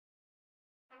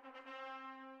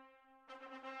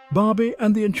Barbie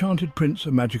and the Enchanted Prince,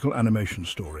 a magical animation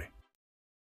story.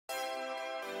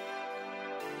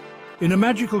 In a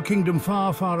magical kingdom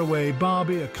far, far away,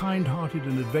 Barbie, a kind-hearted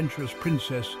and adventurous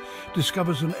princess,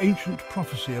 discovers an ancient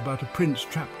prophecy about a prince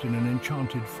trapped in an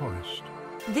enchanted forest.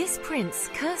 This prince,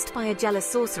 cursed by a jealous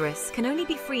sorceress, can only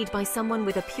be freed by someone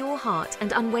with a pure heart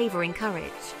and unwavering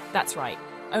courage. That's right.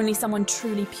 Only someone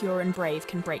truly pure and brave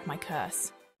can break my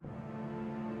curse.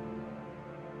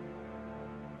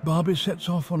 Barbie sets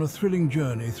off on a thrilling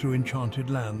journey through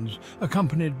enchanted lands,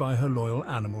 accompanied by her loyal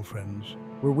animal friends.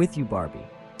 We're with you, Barbie.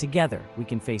 Together, we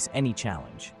can face any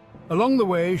challenge. Along the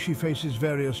way, she faces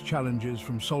various challenges,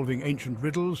 from solving ancient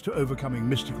riddles to overcoming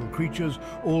mystical creatures,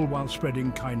 all while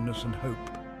spreading kindness and hope.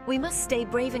 We must stay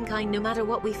brave and kind no matter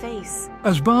what we face.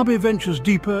 As Barbie ventures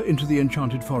deeper into the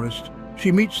enchanted forest,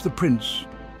 she meets the prince,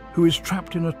 who is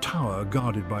trapped in a tower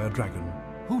guarded by a dragon.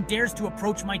 Who dares to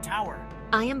approach my tower?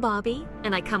 I am Barbie,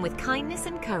 and I come with kindness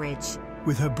and courage.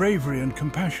 With her bravery and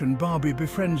compassion, Barbie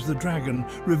befriends the dragon,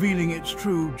 revealing its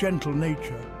true, gentle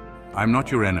nature. I'm not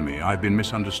your enemy. I've been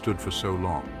misunderstood for so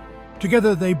long.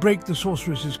 Together, they break the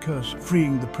sorceress's curse,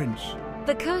 freeing the prince.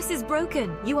 The curse is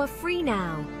broken. You are free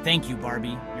now. Thank you,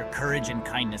 Barbie. Your courage and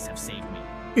kindness have saved me.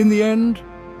 In the end,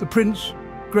 the prince,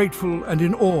 grateful and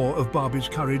in awe of Barbie's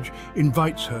courage,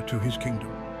 invites her to his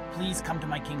kingdom. Please come to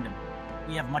my kingdom.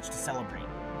 We have much to celebrate.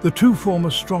 The two form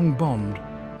a strong bond,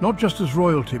 not just as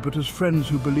royalty, but as friends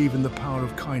who believe in the power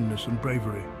of kindness and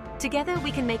bravery. Together,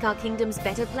 we can make our kingdoms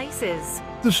better places.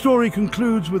 The story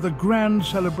concludes with a grand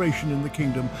celebration in the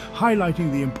kingdom,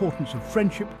 highlighting the importance of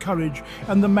friendship, courage,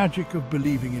 and the magic of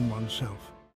believing in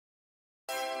oneself.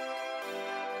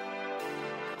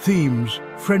 Themes: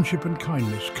 friendship and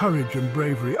kindness, courage and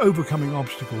bravery, overcoming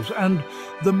obstacles, and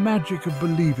the magic of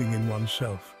believing in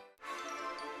oneself.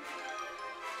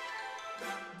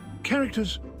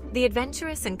 Characters: The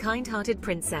adventurous and kind-hearted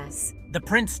princess. The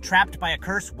prince trapped by a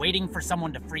curse, waiting for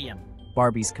someone to free him.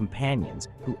 Barbie's companions,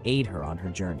 who aid her on her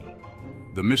journey.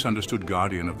 The misunderstood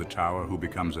guardian of the tower who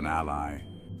becomes an ally.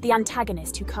 The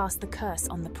antagonist who cast the curse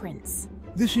on the prince.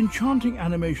 This enchanting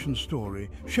animation story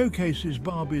showcases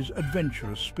Barbie's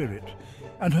adventurous spirit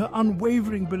and her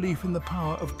unwavering belief in the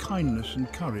power of kindness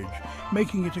and courage,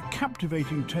 making it a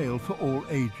captivating tale for all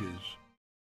ages.